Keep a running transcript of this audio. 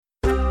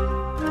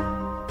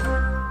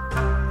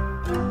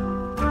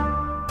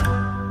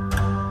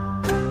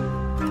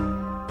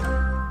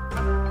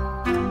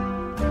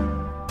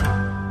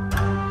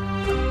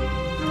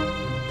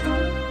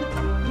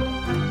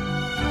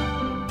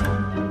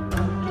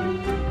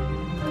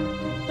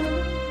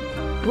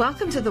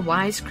Welcome to the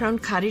Wise Crone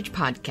Cottage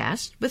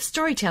podcast with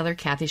storyteller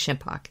Kathy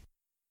Shimpock.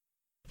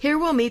 Here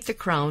we'll meet the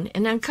crone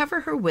and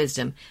uncover her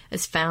wisdom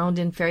as found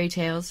in fairy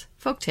tales,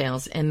 folk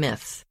tales, and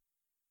myths.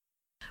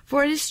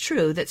 For it is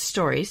true that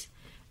stories,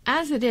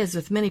 as it is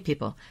with many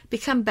people,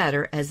 become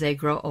better as they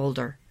grow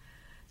older.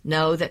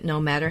 Know that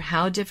no matter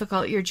how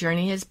difficult your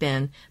journey has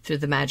been through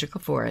the magical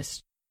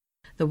forest,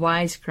 the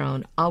wise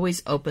crone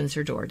always opens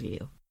her door to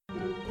you.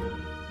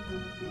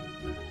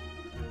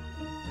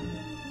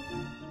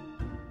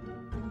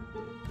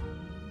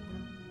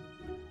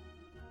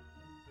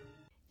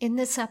 In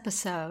this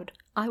episode,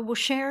 I will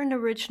share an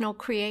original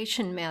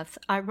creation myth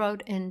I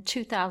wrote in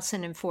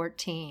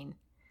 2014.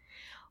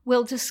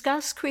 We'll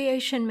discuss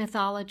creation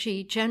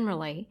mythology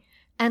generally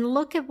and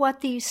look at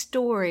what these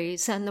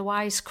stories and the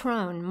wise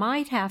crone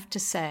might have to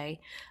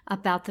say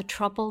about the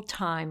troubled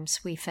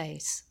times we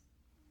face.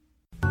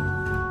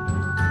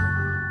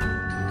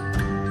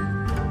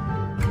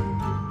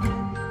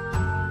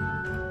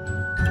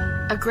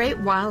 A great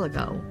while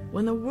ago,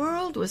 when the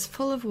world was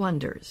full of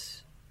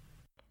wonders.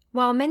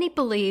 While many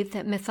believe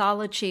that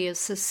mythology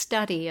is the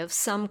study of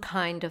some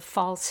kind of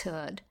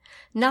falsehood,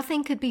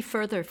 nothing could be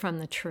further from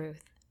the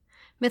truth.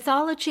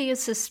 Mythology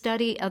is the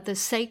study of the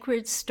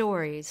sacred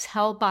stories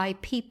held by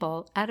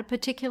people at a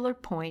particular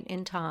point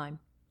in time.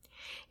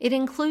 It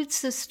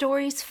includes the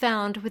stories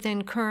found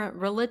within current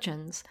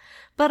religions,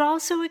 but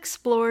also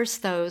explores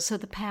those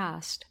of the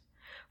past.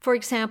 For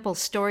example,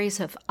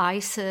 stories of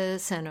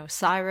Isis and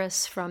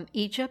Osiris from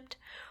Egypt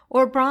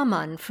or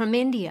Brahman from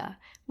India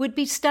would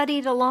be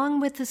studied along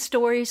with the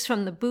stories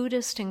from the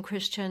Buddhist and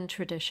Christian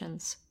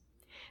traditions.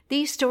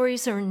 These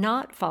stories are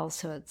not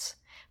falsehoods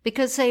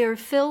because they are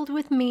filled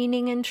with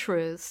meaning and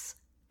truths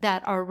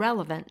that are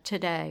relevant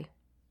today.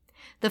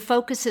 The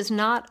focus is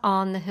not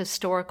on the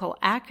historical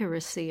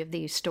accuracy of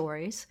these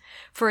stories.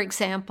 For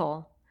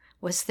example,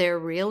 was there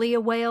really a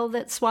whale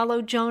that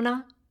swallowed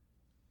Jonah?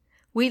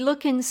 We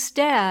look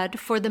instead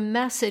for the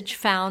message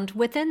found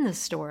within the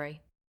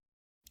story.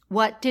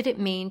 What did it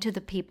mean to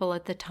the people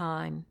at the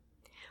time?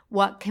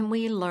 What can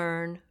we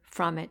learn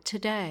from it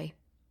today?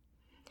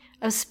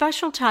 A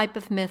special type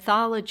of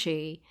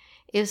mythology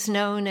is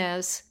known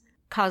as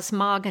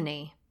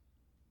cosmogony.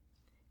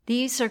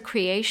 These are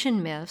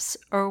creation myths,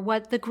 or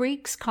what the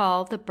Greeks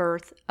call the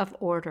birth of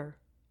order.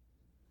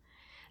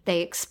 They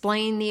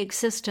explain the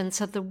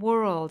existence of the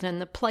world and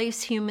the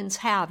place humans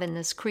have in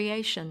this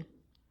creation.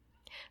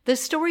 The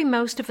story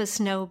most of us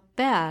know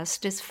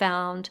best is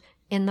found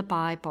in the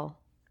Bible.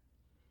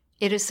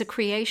 It is the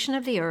creation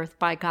of the earth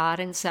by God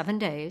in 7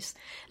 days,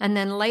 and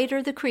then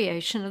later the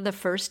creation of the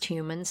first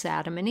humans,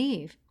 Adam and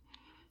Eve.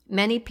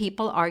 Many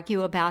people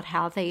argue about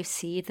how they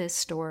see this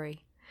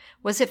story.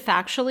 Was it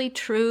factually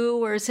true,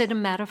 or is it a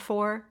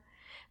metaphor?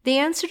 The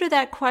answer to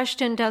that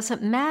question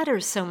doesn't matter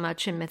so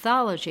much in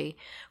mythology,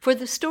 for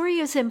the story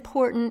is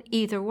important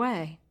either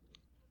way.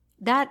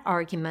 That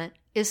argument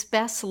is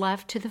best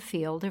left to the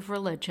field of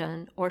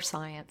religion or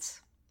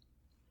science.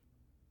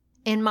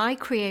 In my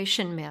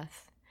creation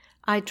myth,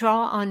 I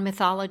draw on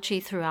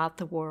mythology throughout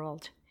the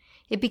world.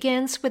 It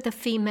begins with a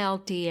female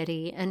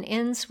deity and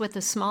ends with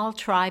a small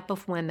tribe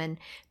of women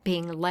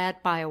being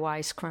led by a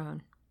wise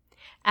crone.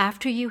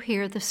 After you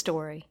hear the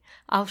story,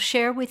 I'll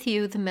share with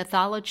you the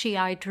mythology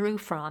I drew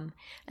from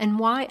and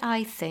why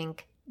I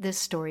think this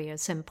story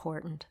is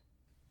important.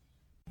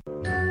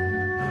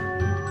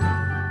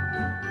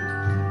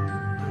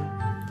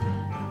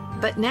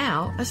 But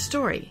now, a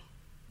story.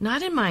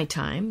 Not in my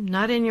time,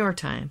 not in your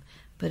time,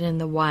 but in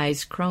the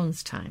wise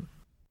crone's time.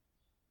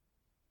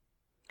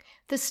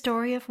 The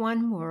Story of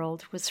One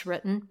World was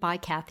written by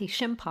Kathy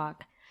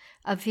Shimpock.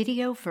 A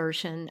video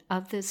version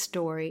of this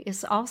story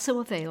is also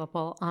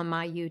available on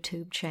my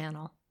YouTube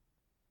channel.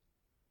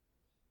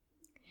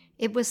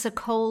 It was a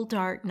cold,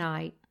 dark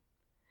night,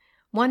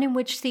 one in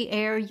which the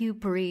air you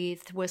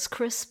breathed was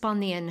crisp on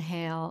the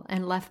inhale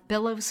and left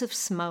billows of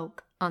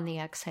smoke on the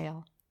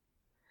exhale.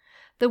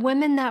 The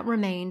women that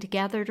remained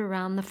gathered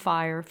around the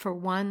fire for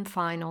one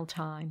final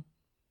time.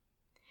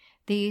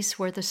 These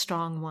were the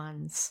strong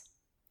ones.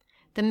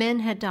 The men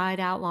had died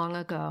out long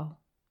ago.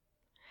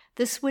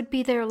 This would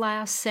be their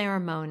last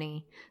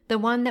ceremony, the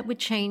one that would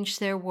change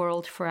their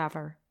world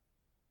forever.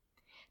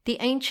 The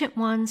Ancient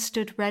Ones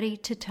stood ready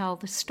to tell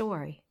the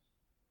story.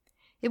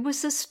 It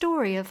was the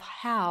story of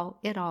how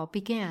it all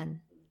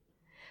began,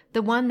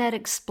 the one that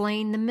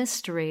explained the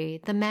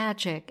mystery, the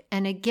magic,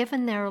 and had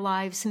given their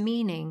lives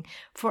meaning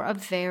for a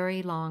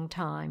very long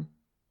time.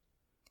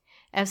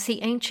 As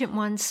the Ancient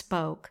Ones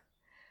spoke,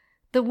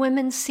 the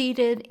women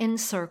seated in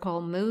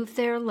circle moved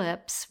their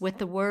lips with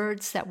the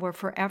words that were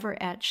forever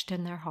etched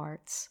in their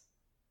hearts.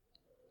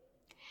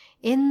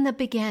 In the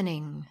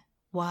beginning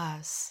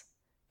was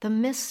the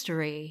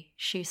mystery,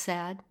 she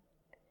said.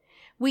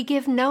 We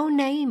give no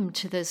name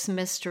to this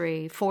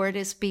mystery, for it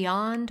is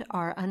beyond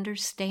our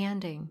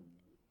understanding.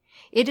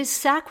 It is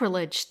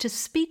sacrilege to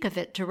speak of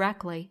it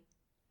directly.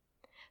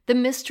 The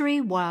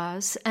mystery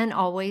was and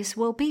always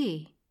will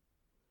be.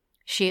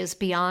 She is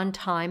beyond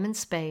time and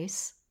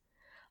space,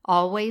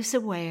 always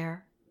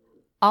aware,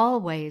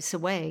 always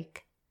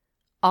awake,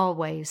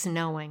 always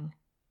knowing.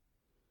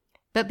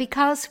 But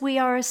because we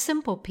are a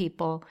simple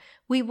people,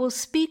 we will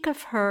speak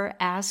of her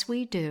as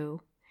we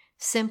do,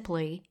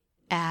 simply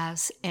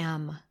as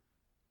M.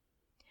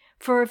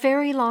 For a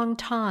very long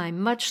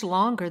time, much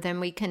longer than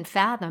we can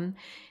fathom,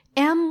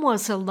 M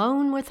was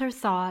alone with her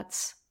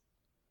thoughts.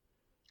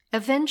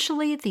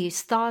 Eventually,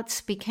 these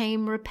thoughts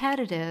became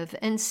repetitive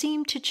and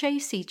seemed to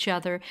chase each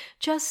other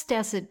just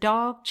as a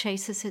dog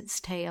chases its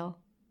tail.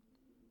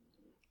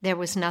 There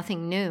was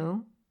nothing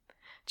new,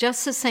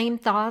 just the same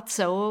thoughts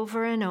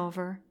over and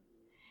over.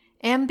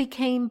 M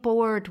became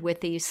bored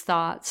with these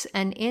thoughts,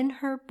 and in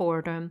her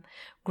boredom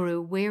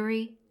grew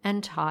weary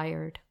and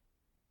tired.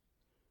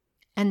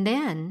 And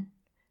then,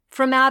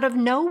 from out of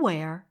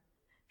nowhere,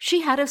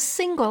 she had a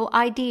single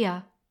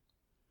idea.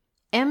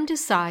 M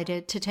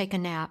decided to take a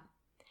nap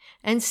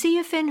and see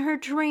if in her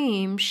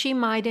dream she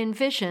might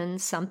envision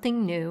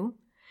something new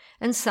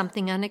and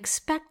something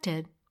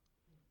unexpected.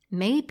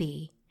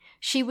 Maybe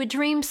she would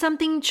dream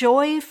something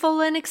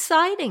joyful and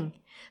exciting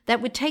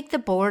that would take the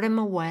boredom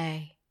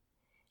away.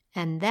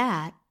 And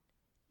that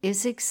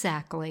is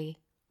exactly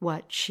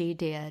what she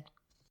did.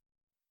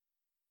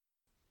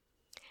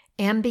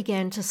 M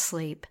began to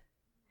sleep,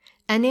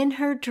 and in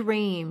her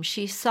dream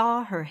she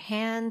saw her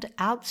hand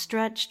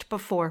outstretched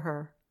before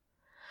her.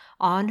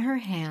 On her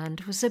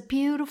hand was a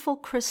beautiful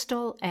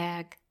crystal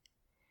egg.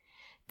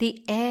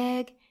 The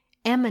egg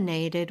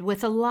emanated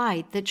with a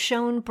light that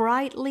shone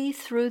brightly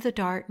through the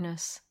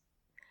darkness.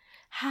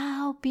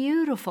 How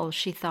beautiful,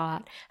 she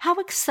thought. How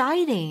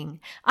exciting.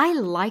 I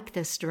like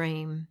this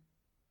dream.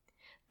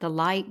 The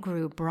light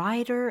grew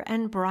brighter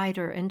and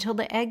brighter until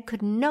the egg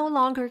could no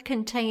longer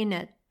contain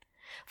it.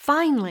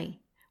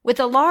 Finally, with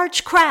a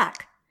large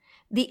crack,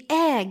 the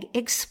egg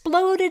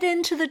exploded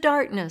into the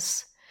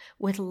darkness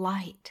with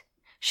light,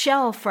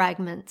 shell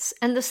fragments,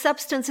 and the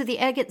substance of the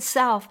egg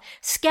itself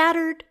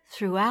scattered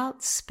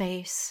throughout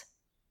space.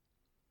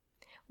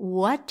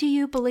 What do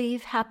you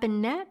believe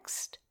happened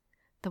next?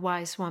 The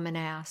wise woman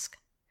asked.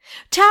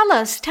 Tell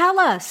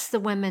us, the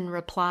women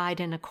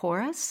replied in a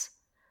chorus,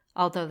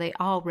 although they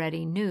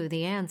already knew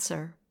the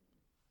answer.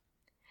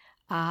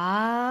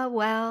 Ah,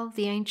 well,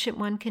 the ancient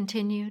one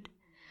continued,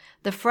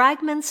 the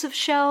fragments of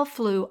shell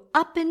flew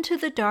up into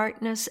the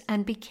darkness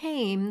and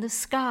became the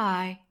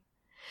sky,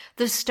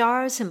 the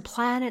stars and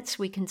planets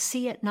we can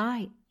see at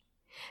night.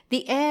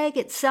 The egg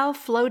itself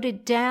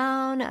floated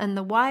down, and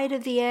the white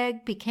of the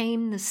egg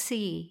became the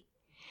sea.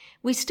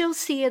 We still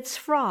see its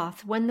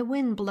froth when the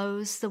wind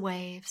blows the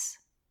waves.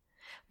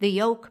 The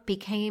yolk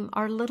became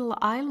our little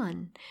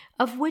island,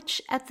 of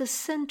which at the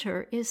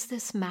center is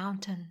this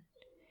mountain.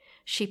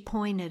 She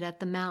pointed at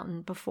the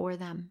mountain before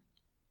them.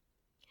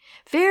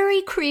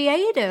 Very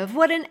creative!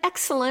 What an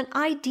excellent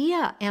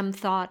idea, M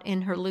thought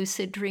in her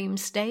lucid dream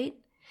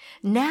state.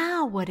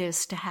 Now what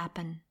is to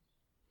happen?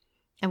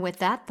 And with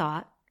that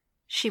thought,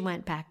 she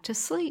went back to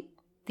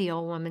sleep, the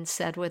old woman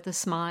said with a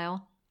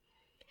smile.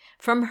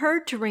 From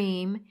her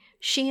dream,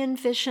 she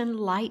envisioned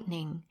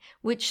lightning,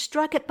 which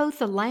struck at both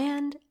the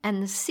land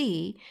and the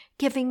sea,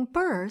 giving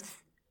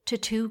birth to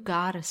two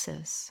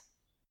goddesses.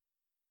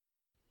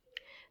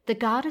 The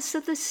goddess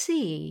of the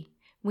sea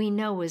we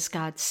know as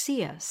god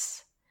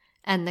Ceus,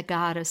 and the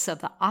goddess of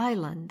the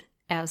island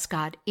as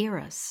god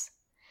Eris.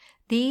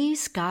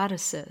 These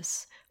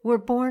goddesses were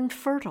born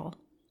fertile.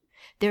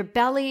 Their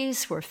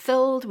bellies were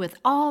filled with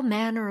all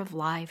manner of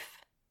life.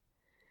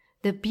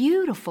 The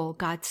beautiful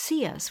god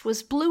Ceus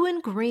was blue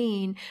and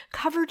green,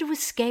 covered with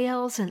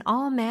scales and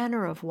all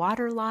manner of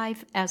water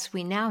life as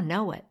we now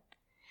know it.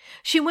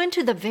 She went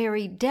to the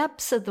very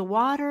depths of the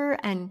water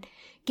and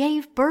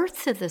gave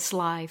birth to this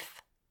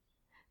life.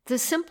 The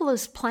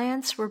simplest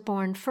plants were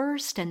born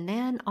first, and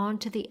then on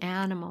to the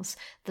animals,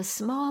 the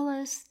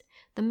smallest,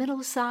 the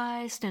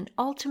middle-sized, and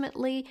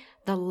ultimately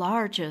the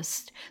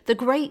largest. The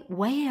great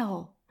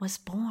whale was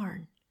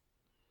born.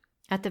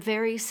 At the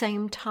very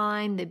same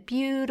time, the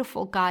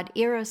beautiful god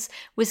Eris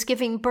was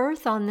giving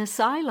birth on this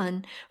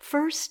island,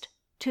 first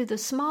to the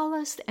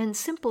smallest and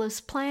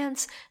simplest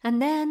plants, and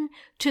then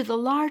to the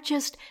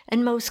largest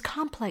and most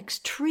complex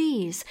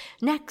trees.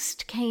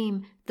 Next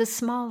came the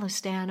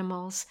smallest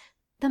animals,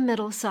 the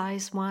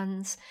middle-sized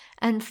ones,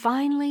 and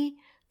finally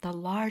the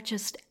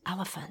largest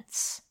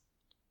elephants.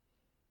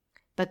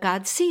 But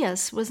god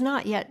Ceus was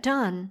not yet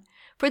done,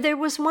 for there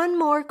was one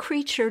more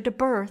creature to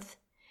birth.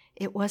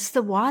 It was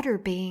the water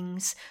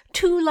beings,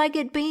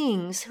 two-legged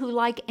beings who,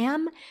 like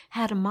M,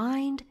 had a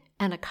mind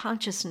and a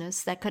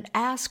consciousness that could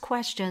ask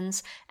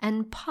questions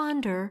and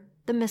ponder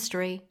the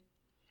mystery.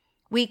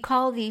 We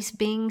call these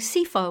beings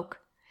sea folk.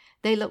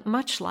 They look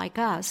much like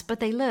us, but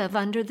they live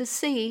under the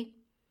sea.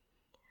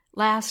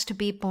 Last to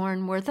be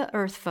born were the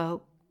earth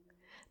folk,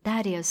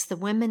 that is, the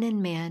women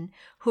and men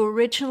who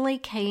originally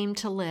came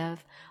to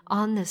live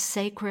on this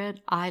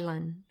sacred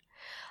island.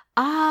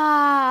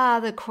 Ah,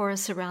 the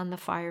chorus around the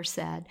fire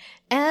said.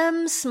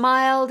 M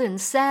smiled and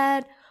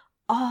said,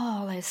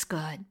 all is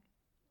good.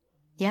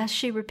 Yes,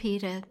 she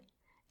repeated.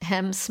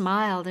 M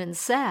smiled and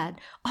said,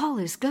 all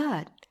is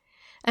good.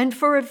 And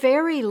for a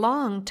very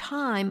long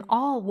time,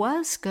 all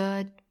was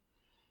good.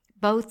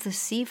 Both the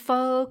sea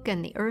folk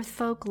and the earth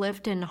folk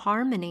lived in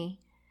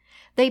harmony.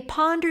 They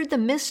pondered the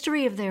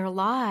mystery of their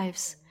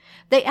lives.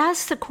 They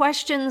asked the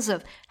questions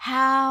of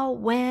how,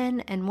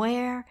 when, and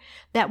where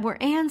that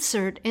were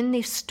answered in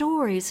the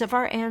stories of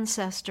our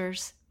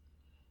ancestors.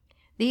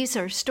 These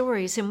are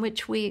stories in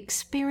which we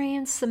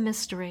experience the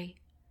mystery.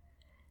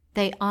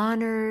 They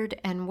honored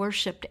and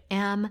worshipped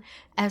Em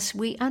as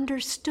we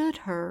understood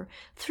her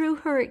through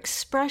her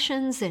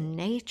expressions in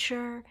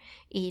nature,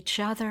 each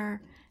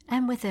other,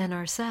 and within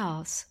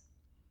ourselves.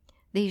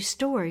 These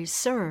stories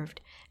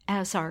served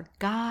as our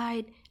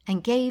guide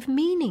and gave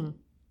meaning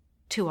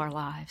to our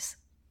lives.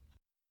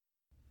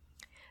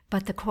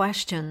 But the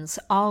questions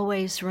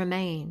always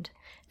remained,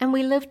 and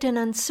we lived in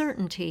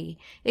uncertainty,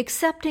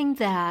 accepting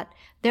that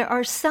there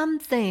are some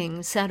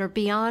things that are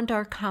beyond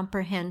our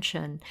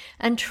comprehension,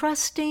 and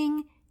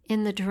trusting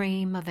in the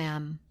dream of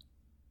Em.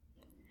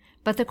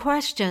 But the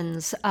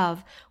questions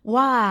of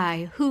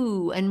why,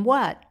 who, and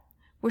what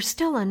were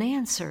still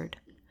unanswered.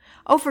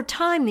 Over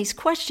time, these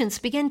questions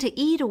began to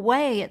eat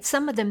away at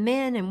some of the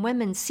men and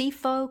women sea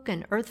folk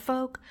and earth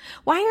folk.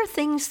 Why are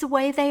things the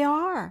way they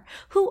are?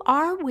 Who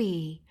are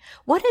we?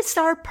 What is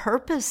our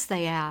purpose,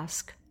 they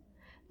ask.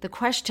 The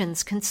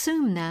questions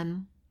consume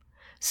them.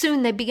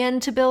 Soon they began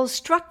to build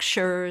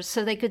structures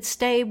so they could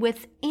stay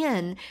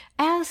within,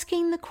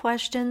 asking the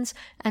questions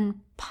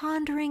and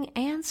pondering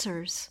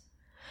answers.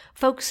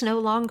 Folks no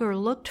longer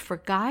looked for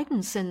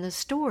guidance in the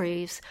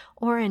stories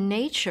or in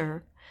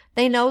nature.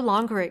 They no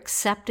longer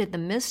accepted the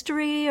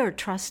mystery or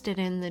trusted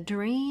in the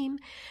dream.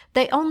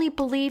 They only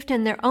believed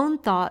in their own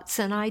thoughts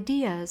and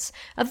ideas.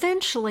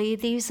 Eventually,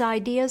 these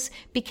ideas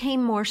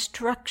became more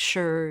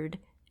structured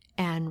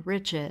and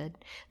rigid.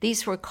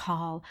 These were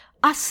called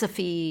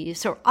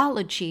osophies or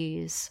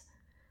ologies.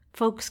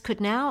 Folks could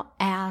now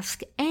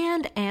ask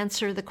and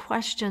answer the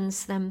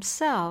questions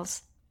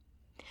themselves.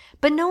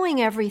 But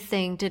knowing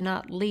everything did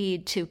not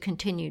lead to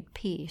continued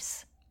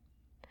peace.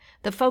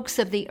 The folks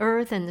of the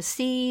earth and the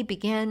sea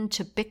began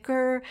to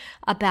bicker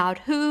about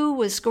who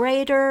was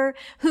greater,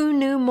 who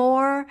knew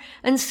more,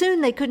 and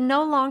soon they could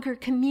no longer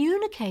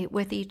communicate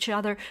with each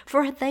other,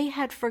 for they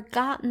had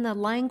forgotten the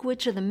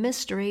language of the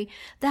mystery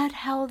that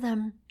held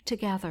them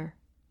together.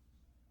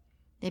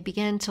 They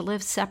began to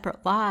live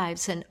separate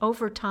lives, and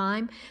over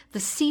time, the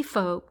sea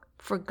folk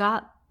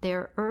forgot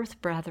their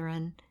earth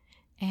brethren,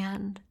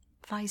 and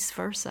vice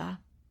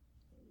versa.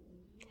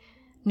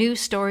 New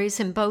stories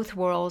in both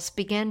worlds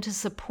began to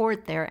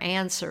support their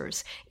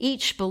answers,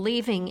 each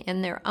believing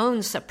in their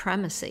own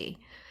supremacy.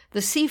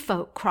 The sea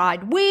folk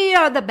cried, "We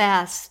are the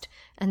best!"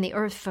 and the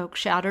earth folk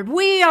shouted,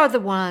 "We are the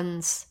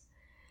ones!"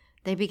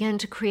 They began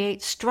to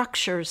create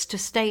structures to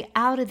stay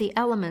out of the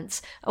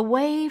elements,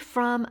 away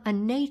from a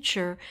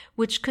nature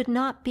which could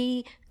not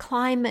be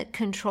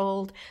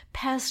climate-controlled,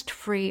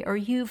 pest-free, or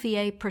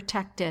UVA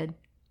protected.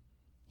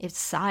 Its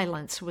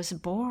silence was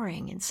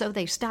boring, and so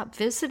they stopped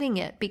visiting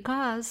it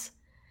because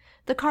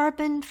the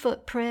carbon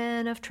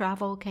footprint of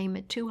travel came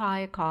at too high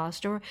a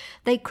cost, or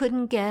they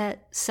couldn't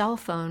get cell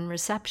phone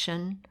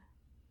reception.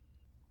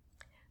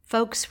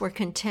 Folks were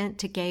content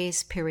to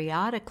gaze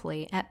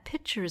periodically at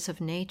pictures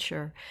of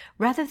nature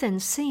rather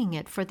than seeing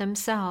it for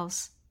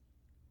themselves.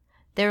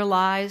 Their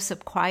lives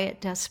of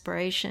quiet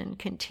desperation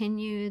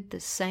continued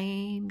the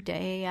same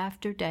day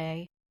after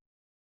day.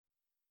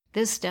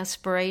 This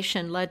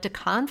desperation led to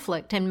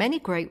conflict, and many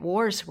great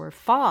wars were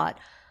fought,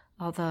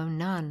 although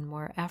none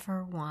were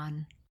ever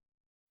won.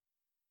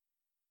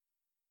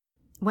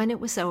 When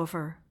it was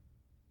over,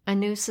 a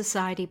new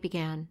society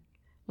began,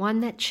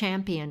 one that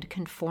championed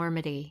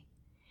conformity.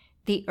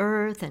 The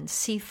earth and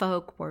sea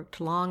folk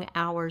worked long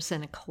hours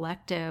in a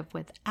collective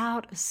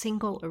without a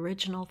single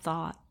original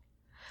thought.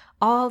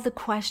 All the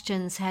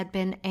questions had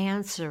been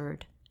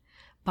answered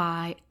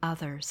by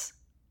others,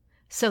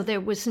 so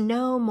there was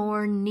no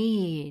more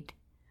need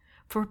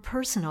for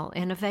personal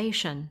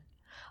innovation.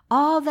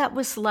 All that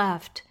was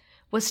left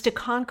was to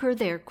conquer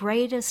their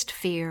greatest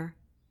fear,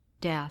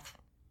 death.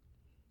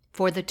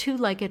 For the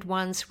two-legged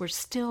ones were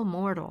still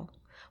mortal.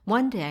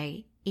 One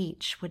day,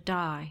 each would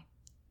die.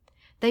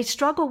 They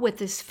struggled with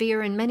this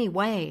fear in many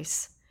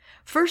ways.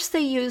 First,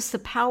 they used the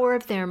power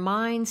of their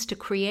minds to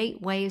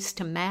create ways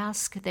to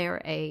mask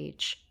their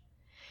age.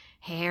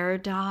 Hair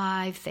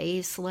dye,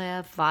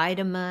 facelift,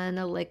 vitamin,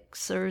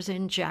 elixirs,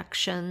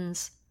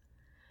 injections.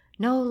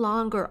 No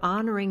longer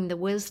honoring the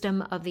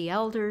wisdom of the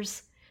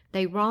elders,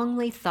 they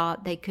wrongly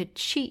thought they could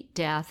cheat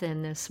death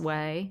in this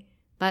way,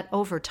 but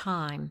over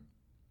time,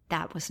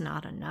 that was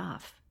not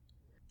enough.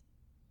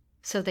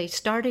 So they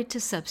started to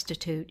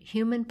substitute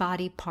human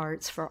body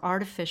parts for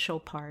artificial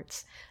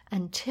parts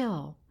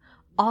until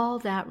all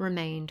that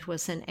remained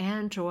was an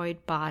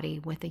android body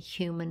with a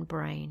human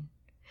brain.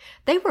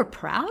 They were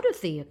proud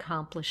of the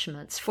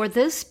accomplishments, for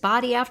this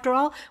body, after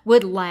all,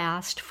 would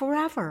last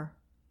forever.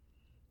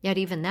 Yet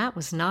even that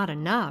was not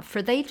enough,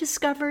 for they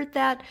discovered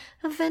that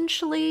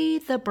eventually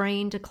the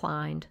brain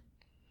declined.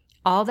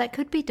 All that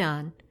could be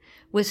done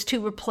was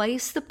to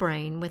replace the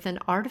brain with an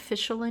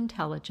artificial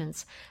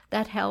intelligence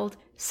that held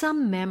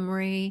some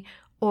memory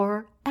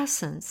or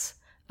essence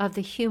of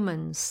the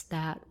humans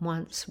that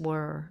once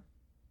were.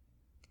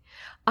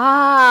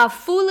 "Ah,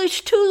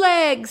 foolish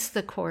two-legs,"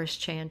 the chorus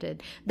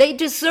chanted. "They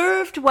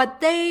deserved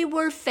what they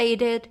were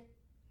fated."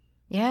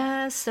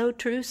 "Yes, so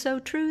true,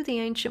 the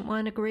Ancient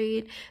One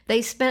agreed.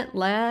 They spent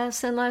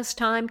less and less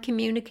time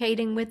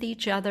communicating with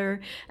each other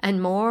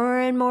and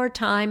more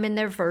time in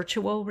their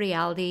virtual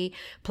reality,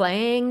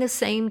 playing the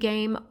same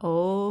game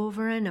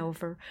over and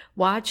over,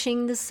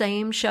 watching the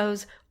same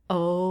shows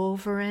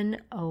over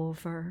and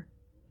over."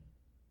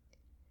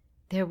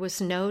 There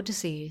was no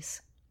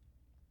disease,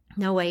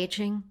 no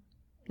aging,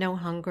 no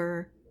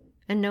hunger,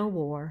 and no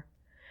war,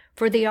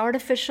 for the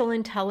artificial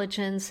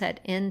intelligence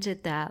had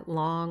ended that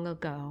long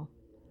ago.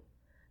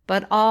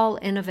 But all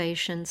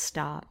innovation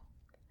stopped.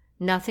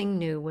 Nothing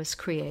new was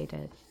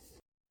created.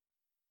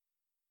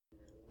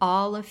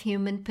 All of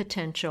human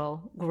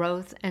potential,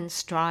 growth, and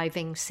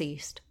striving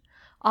ceased.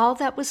 All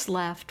that was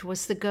left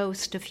was the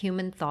ghost of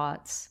human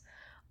thoughts,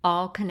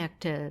 all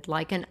connected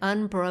like an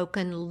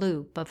unbroken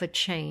loop of a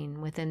chain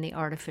within the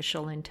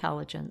artificial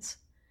intelligence.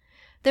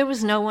 There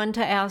was no one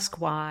to ask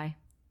why.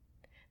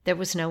 There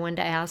was no one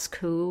to ask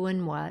who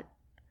and what.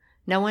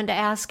 No one to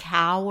ask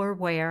how or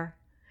where.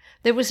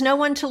 There was no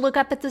one to look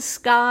up at the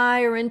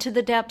sky or into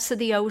the depths of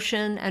the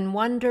ocean and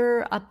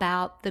wonder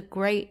about the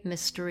great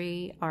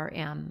mystery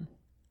RM.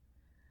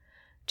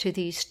 To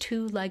these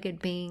two-legged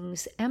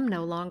beings, M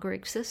no longer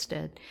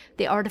existed.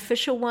 The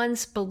artificial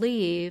ones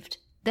believed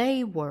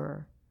they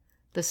were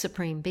the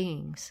supreme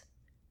beings.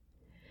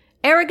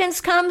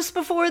 "Arrogance comes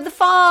before the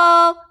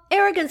fall!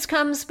 Arrogance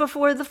comes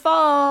before the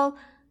fall!"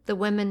 The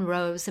women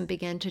rose and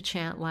began to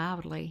chant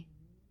loudly.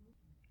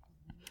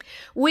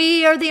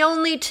 "We are the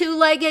only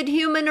two-legged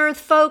human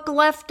earth folk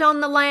left on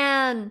the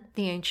land,"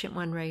 the Ancient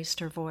One raised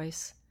her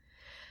voice.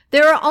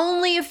 "There are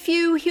only a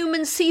few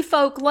human sea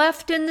folk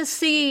left in the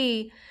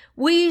sea.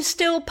 We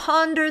still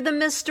ponder the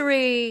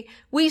mystery.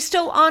 We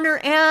still honor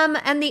M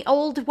and the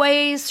old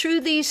ways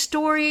through these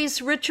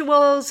stories,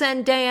 rituals,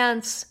 and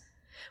dance.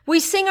 We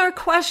sing our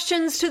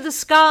questions to the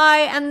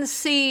sky and the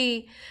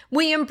sea.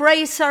 We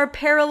embrace our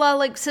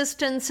parallel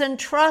existence and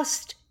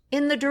trust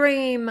in the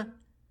dream.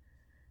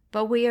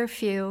 But we are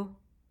few.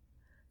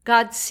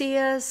 God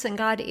Seus and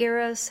God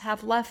Eris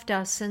have left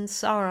us in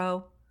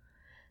sorrow.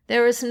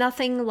 There is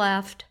nothing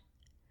left.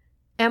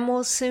 M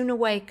will soon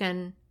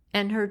awaken,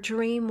 and her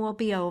dream will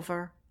be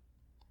over."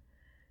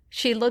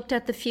 She looked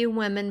at the few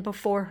women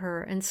before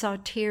her and saw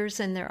tears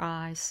in their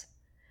eyes.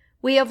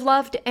 "We have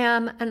loved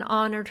M and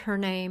honored her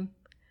name.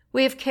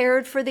 We have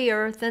cared for the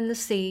earth and the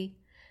sea,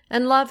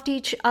 and loved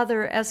each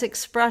other as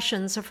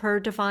expressions of her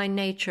divine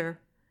nature.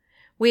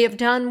 We have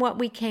done what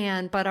we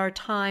can, but our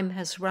time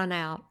has run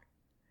out.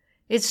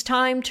 It's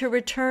time to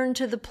return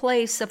to the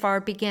place of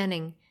our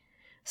beginning,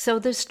 so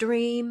this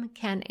dream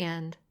can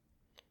end."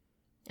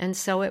 And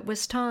so it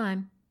was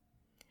time.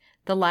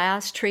 The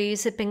last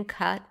trees had been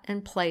cut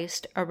and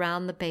placed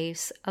around the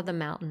base of the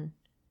mountain.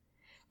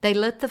 They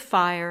lit the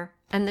fire,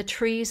 and the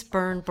trees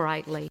burned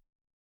brightly.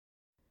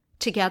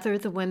 Together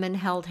the women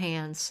held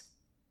hands,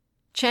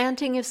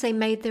 chanting as they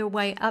made their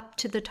way up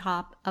to the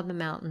top of the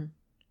mountain.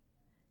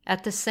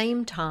 At the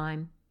same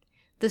time,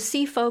 the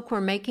sea folk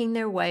were making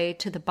their way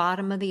to the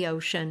bottom of the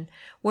ocean,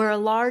 where a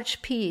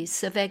large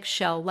piece of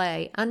eggshell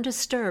lay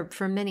undisturbed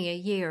for many a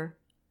year.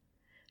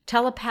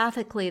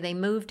 Telepathically, they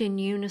moved in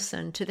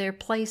unison to their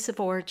place of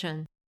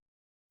origin,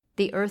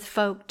 the earth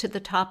folk to the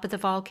top of the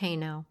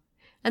volcano,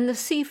 and the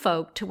sea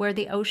folk to where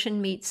the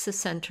ocean meets the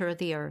center of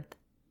the earth.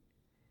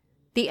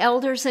 The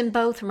elders in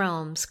both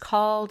realms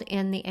called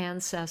in the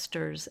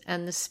ancestors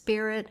and the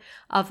spirit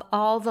of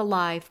all the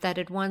life that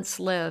had once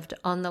lived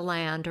on the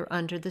land or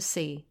under the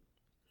sea.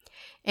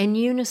 In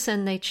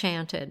unison they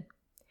chanted,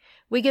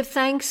 "We give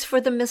thanks for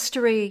the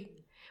mystery.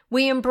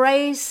 We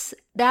embrace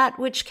that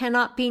which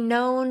cannot be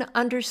known,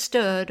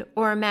 understood,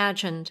 or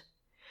imagined.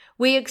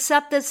 We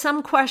accept that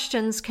some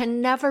questions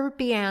can never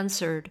be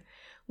answered.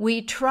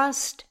 We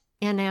trust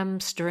in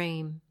M's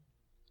dream."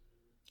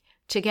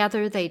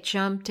 Together they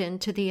jumped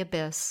into the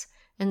abyss,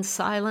 and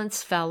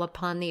silence fell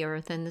upon the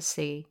earth and the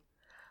sea.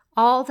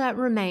 All that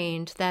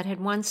remained that had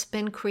once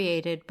been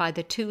created by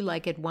the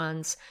two-legged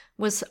ones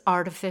was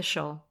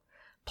artificial,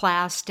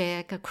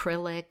 plastic,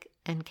 acrylic,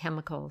 and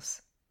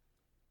chemicals.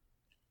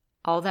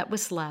 All that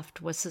was left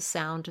was the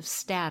sound of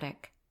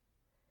static.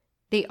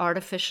 The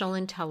artificial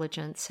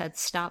intelligence had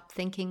stopped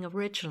thinking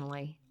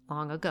originally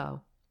long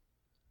ago.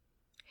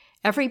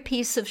 Every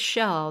piece of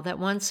shell that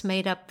once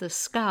made up the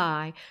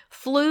sky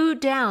flew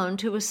down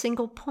to a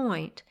single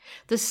point.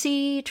 The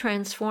sea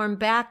transformed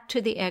back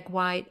to the egg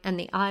white, and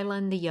the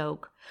island the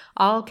yolk.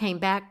 All came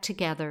back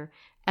together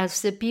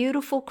as the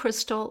beautiful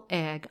crystal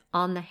egg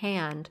on the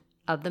hand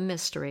of the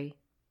mystery.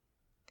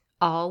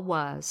 All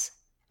was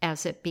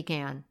as it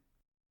began.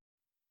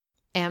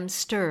 M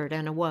stirred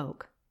and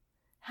awoke.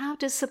 How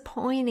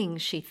disappointing,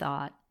 she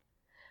thought.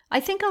 I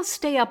think I'll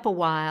stay up a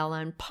while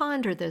and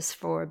ponder this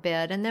for a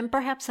bit, and then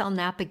perhaps I'll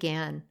nap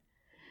again.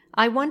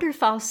 I wonder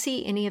if I'll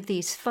see any of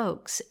these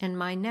folks in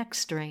my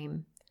next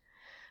dream.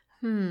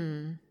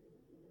 And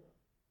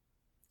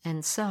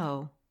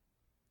so,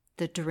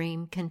 The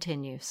dream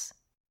continues.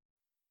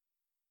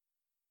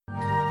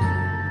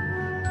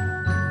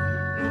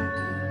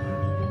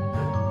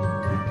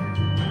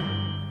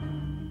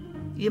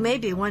 You may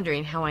be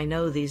wondering how I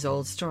know these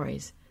old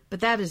stories, but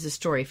that is a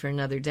story for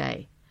another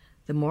day.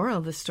 The moral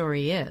of the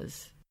story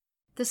is...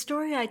 The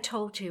story I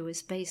told you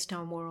is based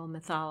on world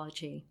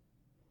mythology.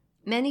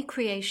 Many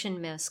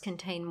creation myths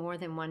contain more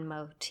than one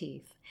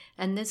motif,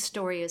 and this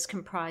story is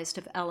comprised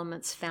of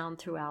elements found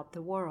throughout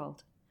the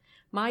world.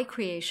 My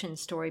creation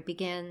story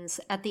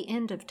begins at the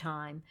end of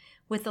time,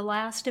 with the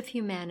last of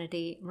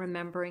humanity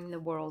remembering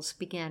the world's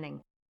beginning.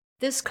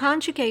 This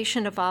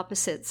conjugation of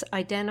opposites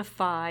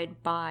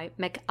identified by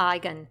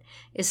McEgan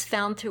is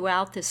found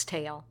throughout this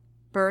tale: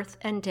 birth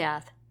and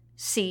death,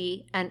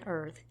 sea and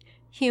earth,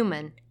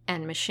 human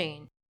and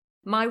machine.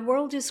 My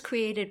world is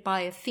created by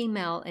a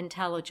female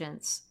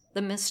intelligence,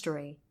 the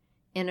mystery,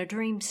 in a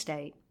dream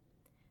state.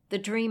 The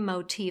dream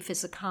motif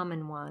is a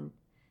common one.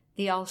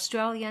 The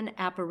Australian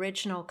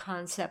Aboriginal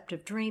concept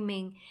of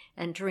dreaming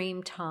and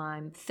dream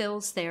time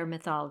fills their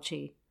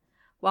mythology,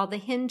 while the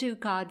Hindu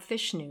god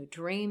Vishnu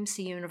dreams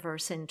the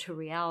universe into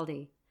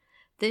reality.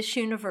 This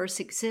universe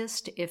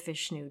exists if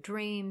Vishnu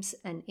dreams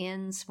and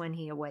ends when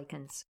he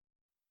awakens.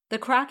 The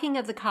cracking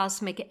of the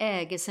cosmic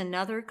egg is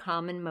another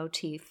common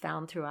motif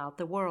found throughout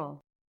the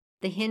world.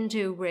 The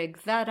Hindu Rig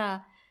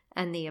Veda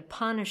and the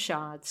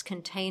Upanishads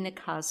contain a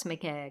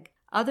cosmic egg.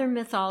 Other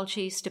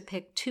mythologies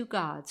depict two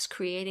gods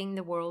creating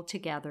the world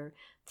together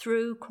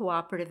through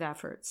cooperative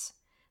efforts.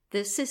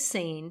 This is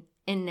seen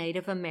in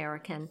Native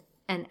American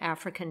and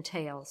African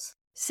tales.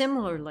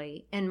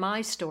 Similarly, in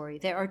my story,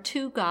 there are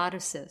two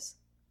goddesses,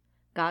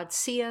 God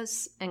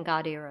Ceus and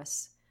God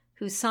Eris,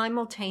 who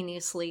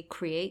simultaneously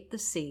create the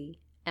sea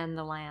and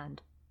the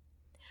land.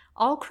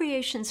 All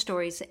creation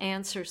stories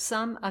answer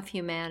some of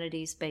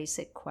humanity's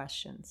basic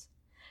questions.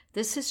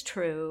 This is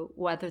true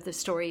whether the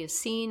story is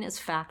seen as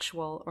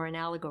factual or an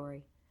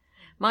allegory.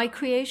 My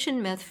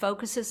creation myth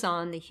focuses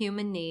on the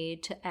human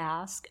need to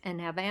ask and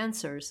have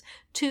answers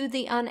to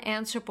the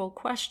unanswerable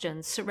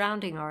questions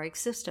surrounding our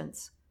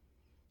existence.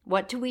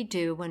 What do we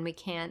do when we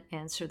can't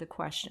answer the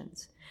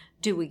questions?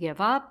 Do we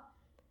give up?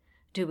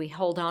 Do we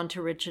hold on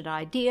to rigid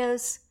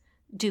ideas?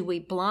 Do we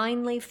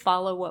blindly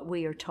follow what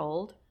we are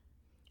told?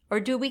 Or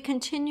do we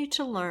continue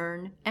to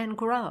learn and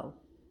grow?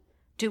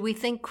 Do we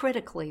think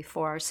critically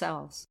for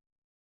ourselves?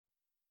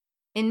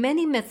 In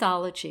many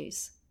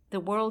mythologies,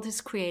 the world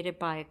is created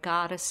by a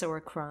goddess or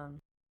a crone.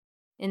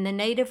 In the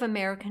Native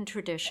American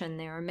tradition,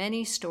 there are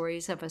many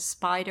stories of a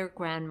spider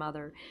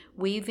grandmother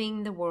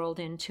weaving the world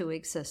into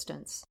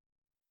existence.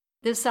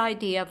 This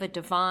idea of a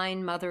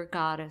divine mother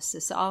goddess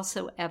is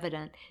also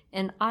evident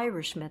in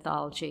Irish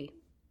mythology.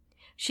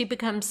 She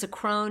becomes the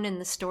crone in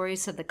the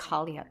stories of the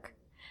Cailleach,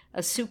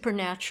 a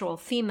supernatural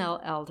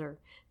female elder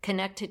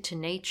connected to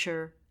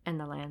nature and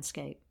the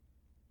landscape.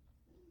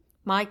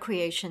 My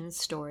creation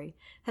story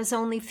has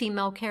only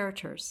female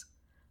characters.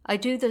 I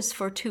do this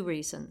for two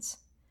reasons.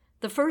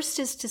 The first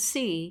is to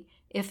see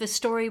if a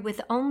story with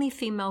only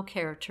female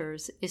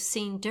characters is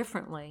seen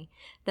differently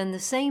than the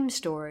same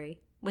story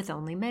with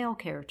only male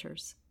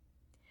characters.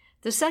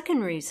 The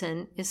second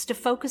reason is to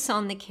focus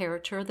on the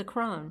character of the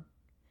crone.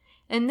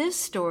 In this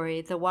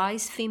story, the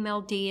wise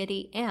female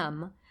deity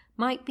M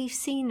might be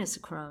seen as a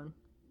crone,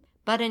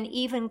 but an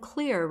even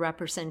clearer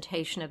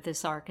representation of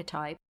this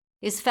archetype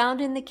is found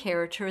in the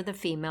character of the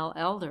female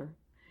elder.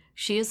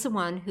 She is the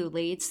one who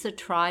leads the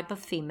tribe of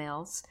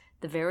females,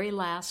 the very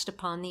last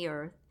upon the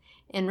earth,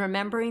 in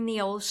remembering the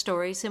old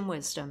stories and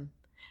wisdom.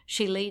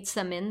 She leads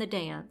them in the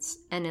dance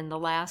and in the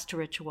last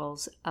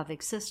rituals of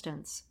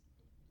existence.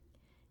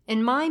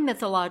 In my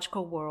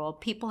mythological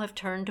world, people have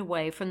turned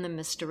away from the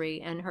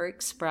mystery and her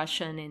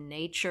expression in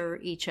nature,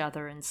 each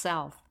other, and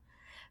self.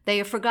 They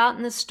have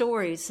forgotten the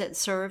stories that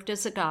served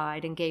as a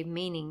guide and gave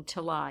meaning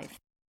to life.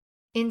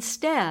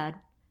 Instead,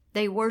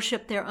 they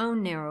worship their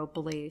own narrow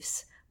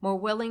beliefs, more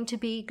willing to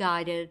be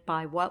guided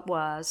by what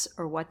was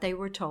or what they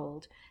were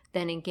told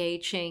than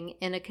engaging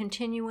in a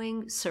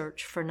continuing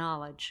search for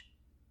knowledge.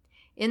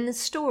 In the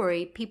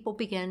story, people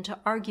begin to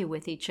argue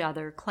with each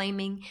other,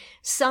 claiming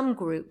some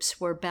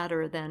groups were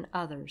better than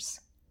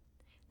others.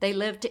 They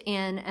lived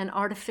in an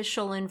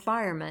artificial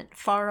environment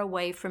far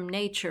away from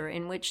nature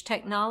in which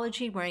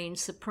technology reigned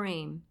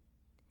supreme.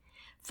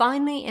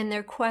 Finally, in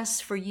their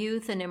quest for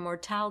youth and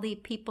immortality,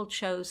 people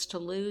chose to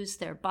lose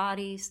their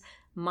bodies,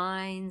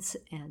 minds,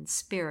 and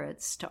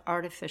spirits to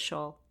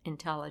artificial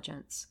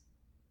intelligence.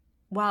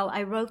 While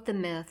I wrote the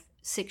myth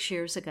 6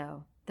 years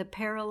ago, the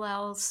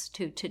parallels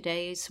to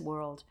today's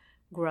world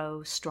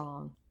grow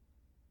strong.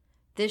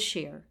 This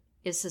year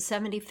is the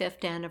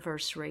 75th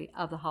anniversary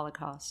of the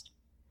Holocaust.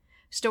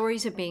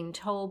 Stories are being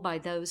told by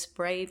those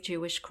brave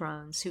Jewish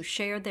crones who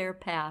shared their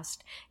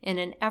past in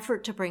an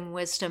effort to bring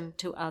wisdom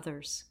to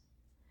others.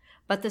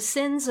 But the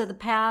sins of the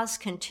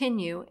past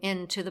continue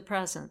into the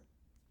present.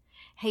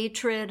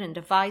 Hatred and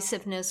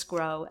divisiveness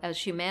grow as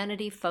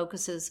humanity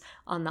focuses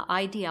on the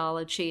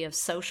ideology of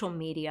social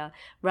media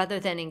rather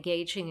than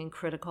engaging in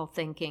critical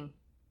thinking.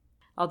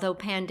 Although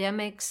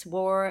pandemics,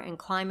 war, and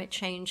climate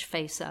change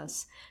face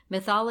us,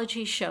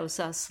 mythology shows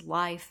us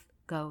life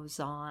goes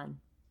on.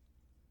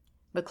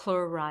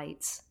 McClure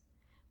writes,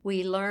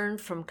 "We learn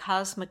from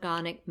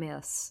cosmogonic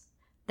myths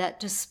that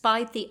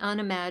despite the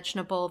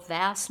unimaginable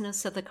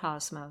vastness of the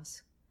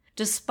cosmos,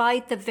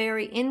 despite the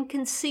very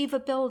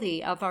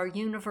inconceivability of our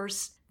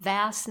universe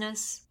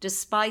vastness,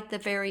 despite the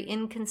very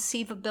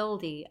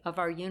inconceivability of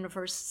our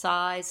universe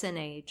size and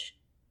age,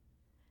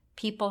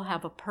 people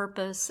have a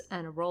purpose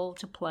and a role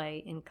to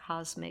play in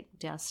cosmic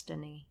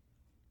destiny.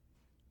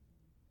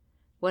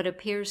 What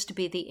appears to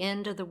be the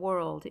end of the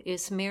world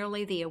is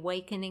merely the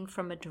awakening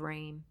from a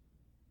dream.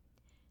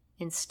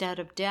 Instead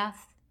of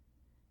death,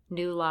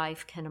 new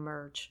life can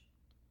emerge."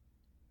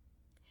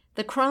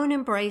 The crone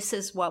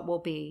embraces what will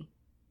be.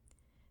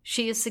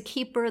 She is the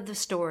keeper of the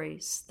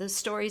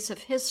stories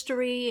of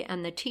history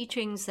and the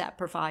teachings that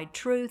provide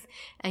truth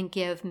and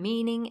give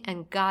meaning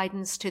and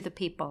guidance to the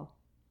people.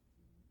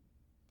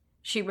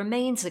 She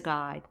remains a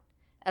guide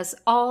as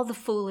all the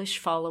foolish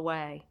fall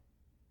away.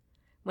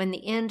 When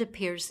the end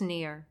appears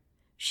near,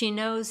 she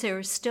knows there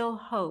is still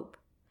hope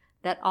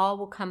that all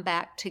will come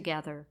back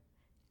together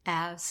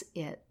as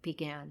it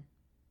began.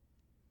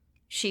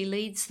 She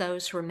leads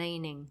those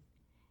remaining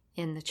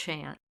in the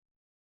chant.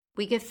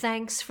 We give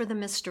thanks for the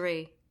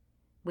mystery.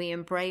 We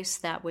embrace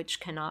that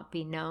which cannot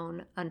be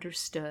known,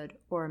 understood,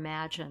 or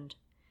imagined.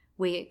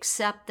 We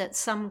accept that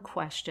some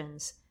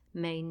questions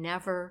may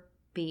never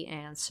be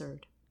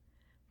answered.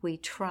 We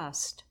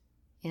trust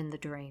in the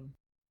dream.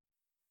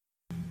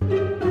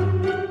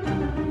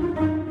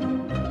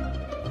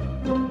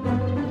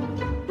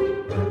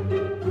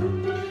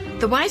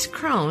 The wise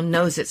crone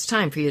knows it's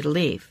time for you to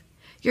leave.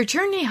 Your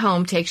journey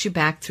home takes you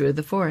back through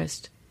the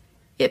forest.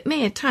 It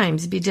may at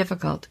times be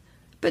difficult,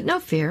 but no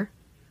fear.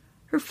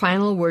 Her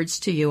final words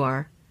to you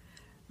are,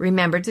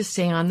 remember to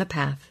stay on the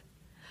path.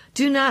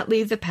 Do not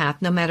leave the path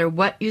no matter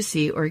what you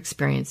see or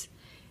experience.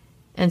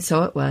 And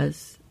so it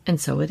was, and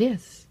so it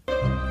is.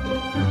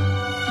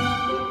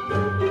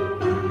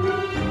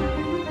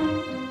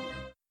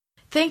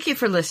 Thank you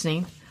for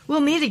listening.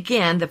 We'll meet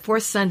again the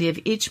fourth Sunday of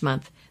each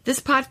month.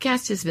 This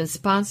podcast has been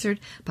sponsored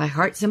by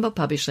Heart Symbol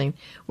Publishing,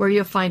 where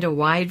you'll find a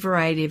wide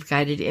variety of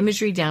guided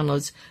imagery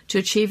downloads to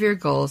achieve your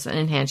goals and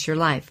enhance your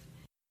life.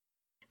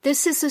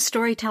 This is the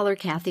storyteller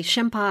Kathy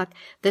Shimpock.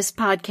 This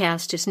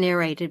podcast is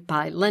narrated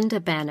by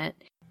Linda Bennett.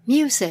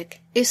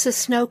 Music is The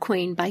Snow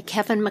Queen by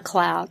Kevin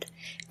MacLeod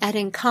at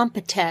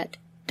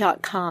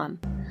Incompetech.com.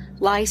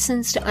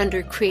 Licensed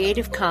under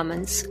Creative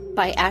Commons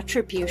by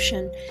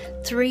Attribution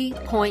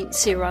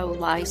 3.0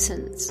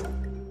 license.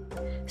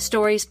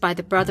 Stories by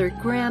the Brother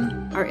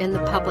Grimm are in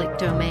the public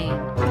domain.